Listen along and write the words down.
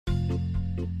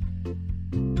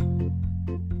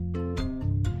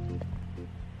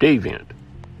Deviant.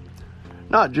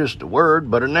 Not just a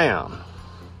word, but a noun.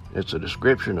 It's a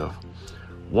description of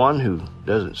one who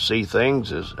doesn't see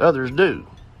things as others do.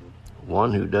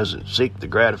 One who doesn't seek the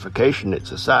gratification that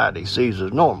society sees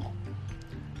as normal.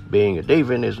 Being a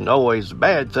deviant isn't always a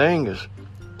bad thing, as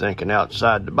thinking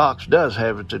outside the box does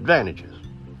have its advantages.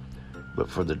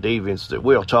 But for the deviants that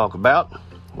we'll talk about,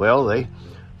 well, they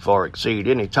far exceed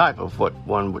any type of what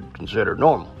one would consider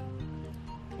normal.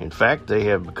 In fact, they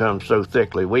have become so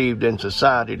thickly weaved in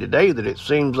society today that it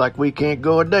seems like we can't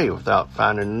go a day without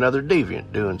finding another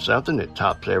deviant doing something that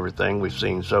tops everything we've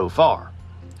seen so far.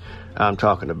 I'm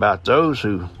talking about those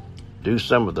who do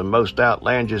some of the most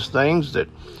outlandish things that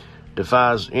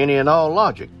defies any and all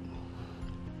logic.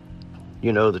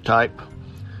 You know the type.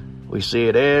 We see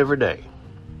it every day.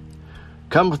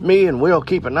 Come with me and we'll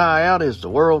keep an eye out as the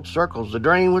world circles the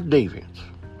drain with deviants.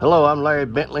 Hello, I'm Larry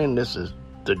Bentley and this is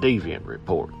the Deviant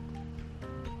Report.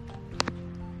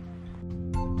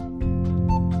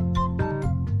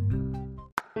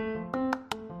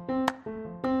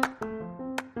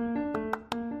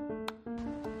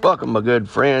 Welcome, my good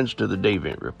friends, to the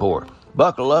Deviant Report.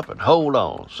 Buckle up and hold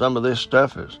on. Some of this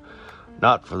stuff is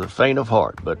not for the faint of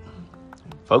heart, but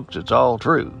folks, it's all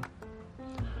true.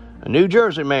 A New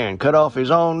Jersey man cut off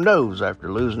his own nose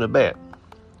after losing a bet.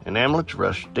 An ambulance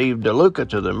rushed Steve DeLuca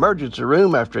to the emergency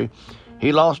room after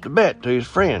he lost a bet to his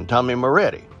friend Tommy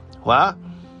Moretti. Why?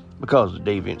 Because the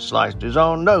deviant sliced his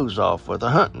own nose off with a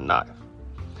hunting knife.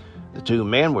 The two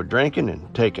men were drinking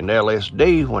and taking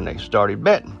LSD when they started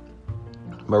betting.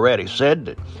 Moretti said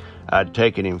that I'd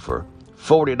taken him for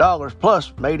 $40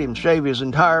 plus made him shave his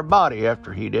entire body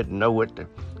after he didn't know what the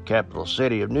capital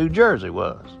city of New Jersey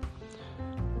was.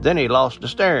 Then he lost a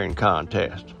staring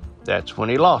contest. That's when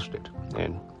he lost it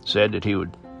and said that he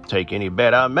would take any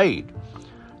bet I made.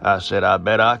 I said, I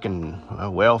bet I can,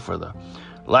 well, for the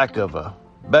lack of a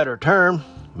better term,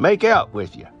 make out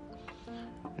with you.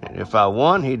 And if I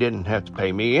won, he didn't have to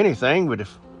pay me anything, but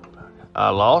if I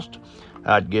lost,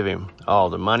 I'd give him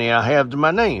all the money I have to my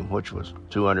name, which was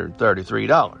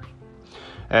 $233.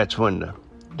 That's when the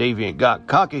deviant got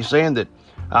cocky, saying that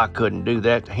I couldn't do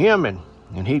that to him,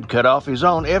 and he'd cut off his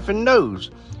own effing nose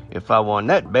if I won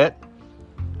that bet.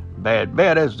 Bad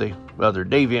bet, as the other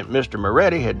deviant, Mr.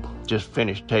 Moretti, had just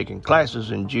finished taking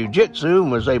classes in jiu-jitsu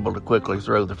and was able to quickly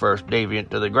throw the first deviant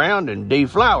to the ground and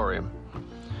deflower him.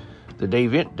 The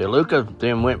deviant, DeLuca,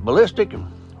 then went ballistic and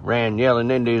ran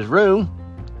yelling into his room,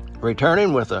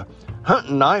 returning with a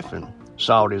hunting knife and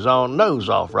sawed his own nose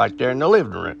off right there in the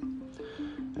living room.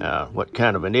 What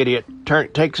kind of an idiot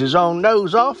takes his own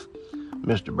nose off?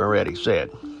 Mr. Moretti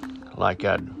said, like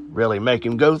I'd really make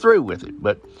him go through with it,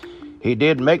 but he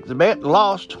did make the bet and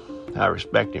lost. I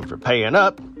respect him for paying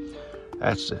up.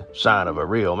 That's the sign of a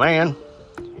real man.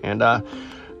 And I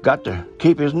got to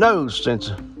keep his nose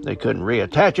since they couldn't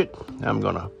reattach it. I'm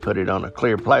going to put it on a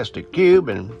clear plastic cube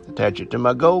and attach it to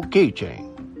my gold keychain.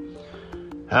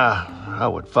 I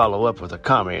would follow up with a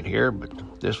comment here, but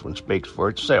this one speaks for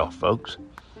itself, folks.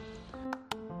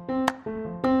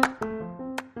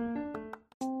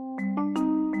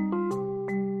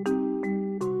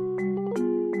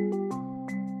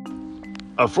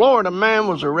 A Florida man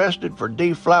was arrested for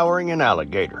deflowering an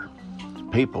alligator.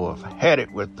 People have had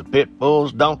it with the pit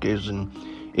bulls, donkeys, and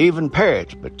even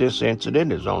parrots, but this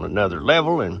incident is on another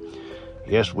level, and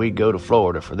yes, we go to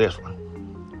Florida for this one.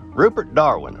 Rupert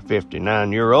Darwin, a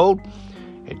 59-year-old,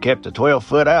 had kept a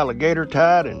 12-foot alligator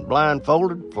tied and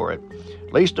blindfolded for at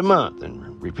least a month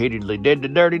and repeatedly did the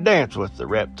dirty dance with the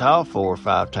reptile 4 or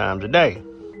 5 times a day.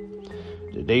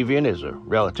 The deviant is a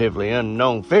relatively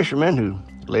unknown fisherman who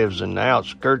lives in the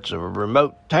outskirts of a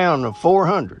remote town of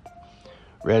 400.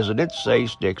 Residents say he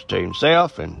sticks to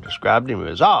himself and described him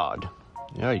as odd.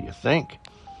 You think?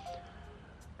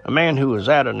 A man who was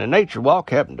out on a nature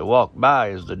walk happened to walk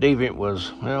by as the deviant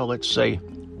was, let's say,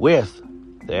 with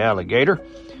the alligator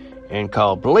and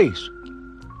called police.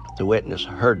 The witness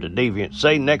heard the deviant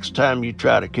say, "Next time you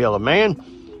try to kill a man,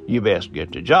 you best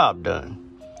get the job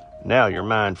done. Now you're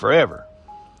mine forever."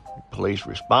 Police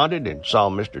responded and saw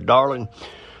Mr. Darwin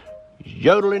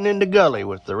yodeling in the gully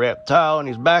with the reptile in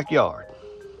his backyard.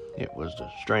 It was the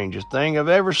strangest thing I've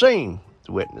ever seen,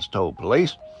 the witness told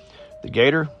police. The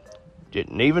gator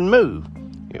didn't even move.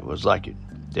 It was like it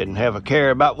didn't have a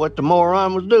care about what the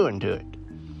moron was doing to it.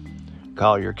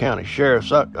 Collier County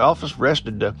Sheriff's Office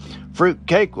arrested the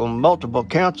fruitcake on multiple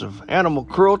counts of animal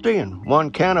cruelty and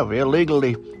 1 count of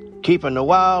illegally keeping a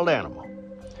wild animal.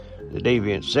 The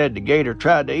deviant said the gator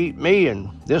tried to eat me, and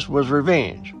this was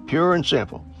revenge, pure and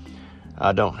simple.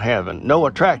 I don't have no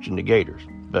attraction to gators,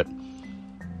 but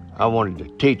I wanted to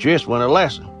teach this one a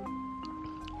lesson.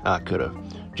 I could have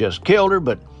just killed her,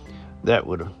 but that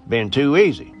would have been too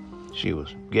easy. She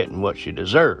was getting what she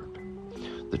deserved.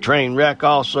 The train wreck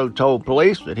also told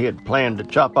police that he had planned to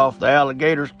chop off the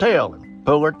alligator's tail and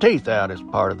pull her teeth out as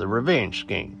part of the revenge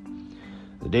scheme.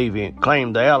 The deviant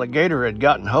claimed the alligator had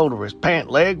gotten hold of his pant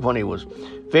leg when he was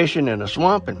fishing in a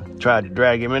swamp and tried to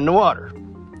drag him in the water.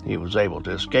 He was able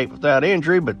to escape without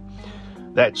injury, but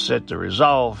that set the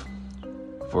resolve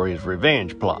for his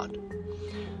revenge plot.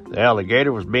 The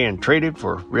alligator was being treated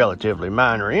for relatively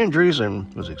minor injuries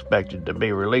and was expected to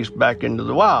be released back into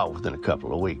the wild within a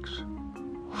couple of weeks.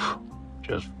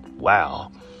 Just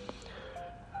wow.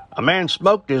 A man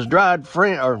smoked his dead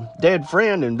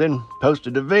friend and then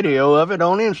posted a video of it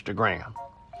on Instagram.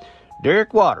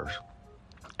 Derek Waters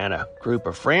and a group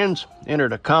of friends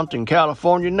entered a Compton,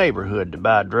 California neighborhood to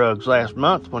buy drugs last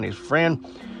month when his friend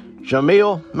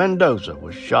Jamil Mendoza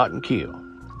was shot and killed.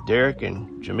 Derek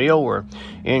and Jamil were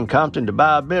in Compton to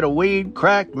buy a bit of weed,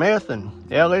 crack, meth, and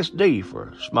LSD for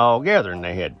a small gathering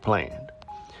they had planned.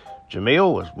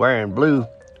 Jamil was wearing blue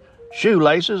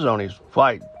shoelaces on his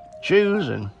white shoes,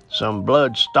 and some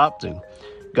blood stopped and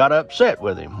got upset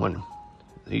with him when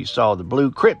he saw the blue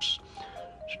Crips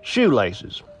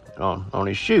shoelaces on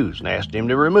his shoes and asked him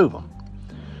to remove them.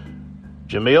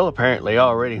 Jamil, apparently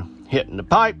already hitting the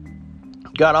pipe,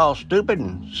 got all stupid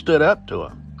and stood up to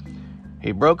him.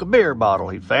 He broke a beer bottle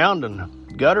he found in the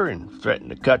gutter and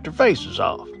threatened to cut their faces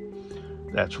off.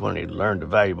 That's when he learned a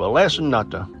valuable lesson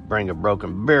not to bring a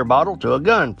broken beer bottle to a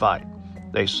gunfight.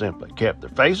 They simply kept their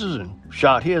faces and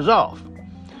shot his off.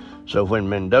 So when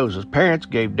Mendoza's parents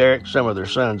gave Derek some of their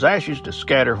son's ashes to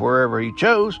scatter wherever he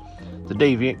chose, the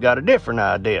deviant got a different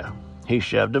idea. He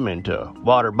shoved them into a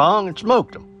water bong and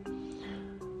smoked them.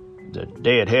 The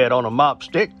deadhead on a mop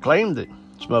stick claimed that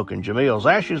smoking Jamil's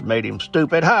ashes made him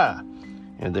stupid high,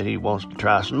 and that he wants to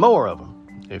try some more of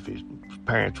them, if his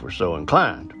parents were so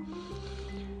inclined.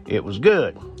 It was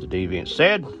good, the deviant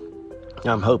said.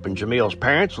 I'm hoping Jamil's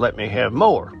parents let me have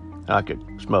more. I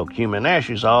could smoke human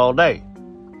ashes all day.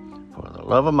 For the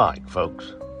love of Mike,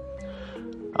 folks.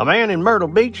 A man in Myrtle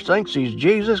Beach thinks he's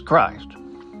Jesus Christ.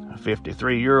 A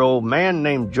 53-year-old man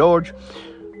named George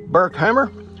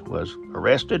Burkhammer was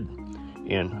arrested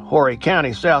in Horry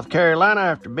County, South Carolina,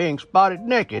 after being spotted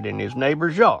naked in his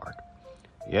neighbor's yard.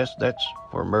 Yes, that's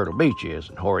where Myrtle Beach is,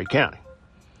 in Horry County.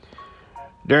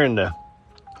 During the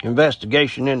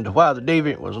investigation into why the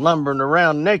deviant was lumbering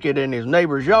around naked in his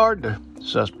neighbor's yard, the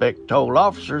suspect told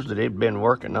officers that he'd been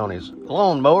working on his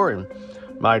lawnmower and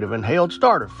might have inhaled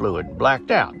starter fluid and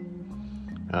blacked out.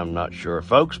 I'm not sure,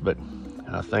 folks, but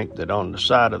I think that on the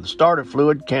side of the starter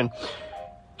fluid can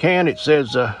it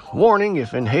says, warning,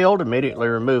 if inhaled, immediately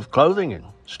remove clothing and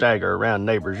stagger around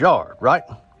neighbor's yard, right?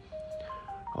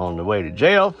 On the way to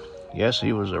jail, yes,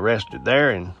 he was arrested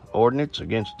there in ordinance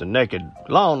against the naked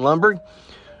lawn lumbering.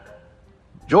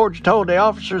 George told the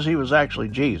officers he was actually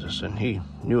Jesus and he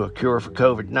knew a cure for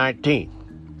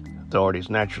COVID-19. Authorities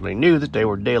naturally knew that they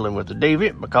were dealing with the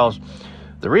deviant because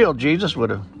the real Jesus would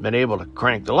have been able to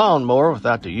crank the lawnmower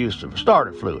without the use of a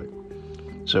starter fluid.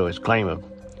 So his claim of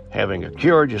having a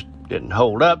cure just didn't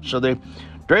hold up, so they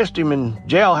dressed him in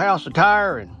jailhouse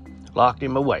attire and locked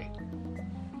him away.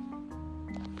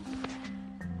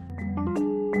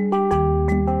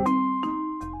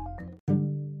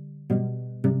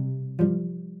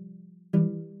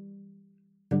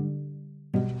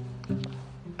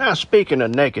 Now, speaking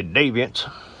of naked deviants,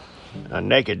 a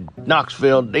naked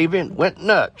Knoxville deviant went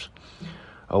nuts.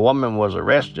 A woman was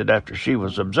arrested after she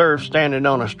was observed standing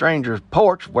on a stranger's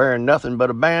porch wearing nothing but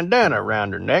a bandana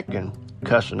around her neck and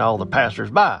cussing all the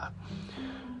passers-by.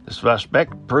 The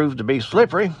suspect proved to be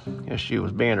slippery as she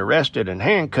was being arrested and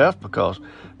handcuffed because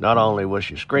not only was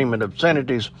she screaming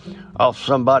obscenities off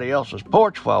somebody else's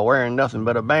porch while wearing nothing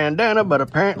but a bandana, but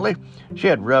apparently she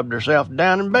had rubbed herself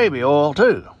down in baby oil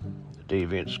too. The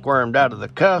deviant squirmed out of the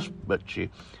cuffs, but she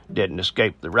didn't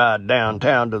escape the ride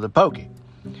downtown to the pokey.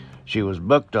 She was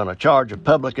booked on a charge of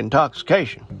public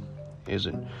intoxication.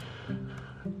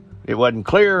 It wasn't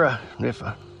clear if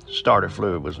a starter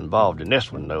fluid was involved in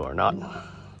this one, though, or not.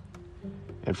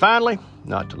 And finally,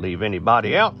 not to leave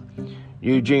anybody out,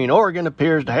 Eugene, Oregon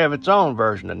appears to have its own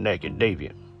version of naked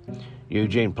deviant.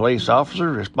 Eugene police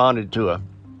officers responded to a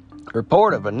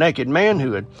report of a naked man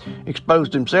who had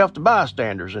exposed himself to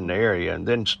bystanders in the area and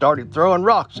then started throwing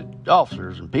rocks at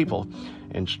officers and people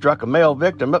and struck a male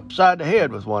victim upside the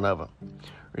head with one of them.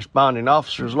 Responding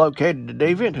officers located the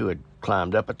deviant, who had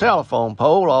climbed up a telephone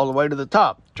pole all the way to the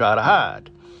top to try to hide.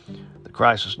 The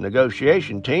crisis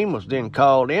negotiation team was then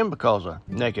called in because a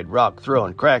naked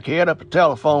rock-throwing crackhead up a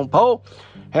telephone pole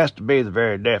has to be the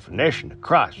very definition of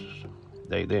crisis.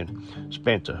 They then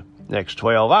spent a next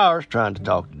 12 hours trying to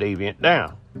talk the deviant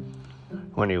down.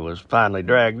 When he was finally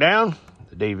dragged down,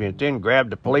 the deviant then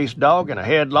grabbed the police dog in a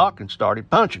headlock and started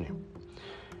punching him.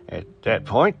 At that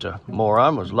point, the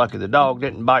moron was lucky the dog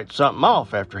didn't bite something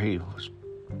off after he was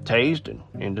tased and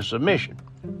into submission.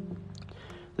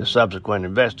 The subsequent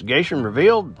investigation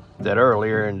revealed that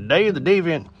earlier in the day, the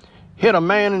deviant hit a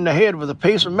man in the head with a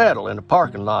piece of metal in a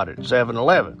parking lot at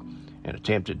 7-Eleven and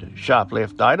attempted to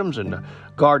shoplift items in the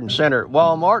garden center at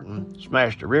Walmart and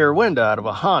smashed the rear window out of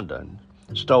a Honda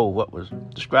and stole what was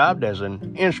described as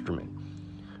an instrument.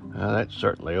 That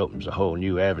certainly opens a whole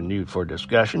new avenue for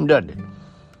discussion, doesn't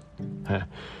it?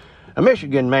 A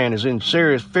Michigan man is in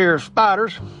serious fear of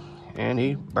spiders, and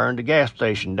he burned a gas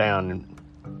station down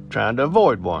trying to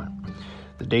avoid one.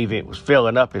 The deviant was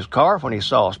filling up his car when he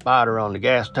saw a spider on the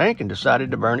gas tank and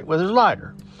decided to burn it with his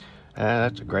lighter.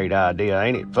 That's a great idea,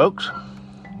 ain't it, folks?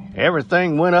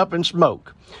 Everything went up in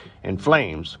smoke, and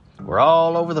flames were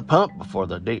all over the pump before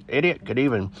the idiot could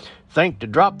even think to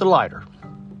drop the lighter.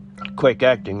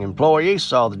 Quick-acting employees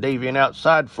saw the deviant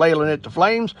outside flailing at the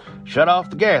flames, shut off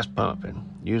the gas pump, and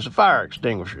used a fire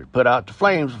extinguisher to put out the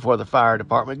flames before the fire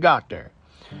department got there.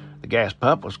 The gas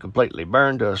pump was completely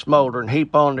burned to a smoldering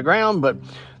heap on the ground, but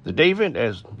the deviant,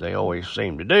 as they always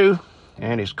seem to do,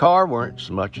 and his car weren't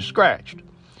so much as scratched.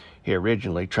 He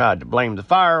originally tried to blame the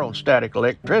fire on static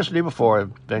electricity before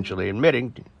eventually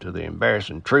admitting to the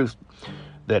embarrassing truth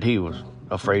that he was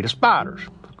afraid of spiders,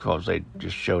 because they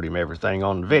just showed him everything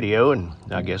on the video, and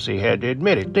I guess he had to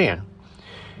admit it then.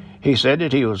 He said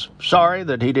that he was sorry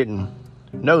that he didn't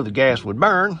know the gas would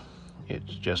burn.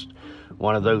 It's just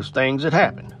one of those things that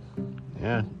happened.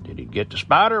 Did he get the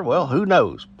spider? Well, who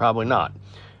knows? Probably not.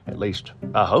 At least,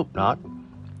 I hope not.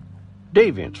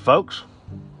 Deviants, folks.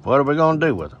 What are we going to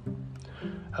do with them?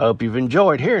 I hope you've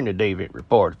enjoyed hearing the Deviant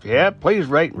Report. If you have, please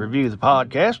rate and review the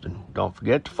podcast, and don't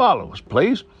forget to follow us,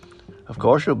 please. Of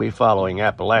course, you'll be following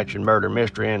Appalachian Murder,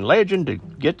 Mystery, and Legend to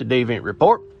get the Deviant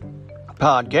Report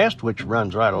podcast, which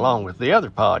runs right along with the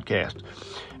other podcasts.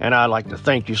 And I'd like to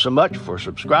thank you so much for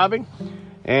subscribing.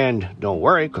 And don't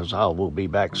worry, because I will be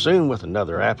back soon with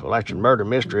another Appalachian Murder,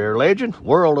 Mystery, or Legend,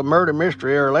 World of Murder,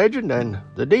 Mystery, or Legend, and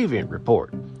the Deviant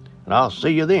Report. And I'll see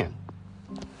you then.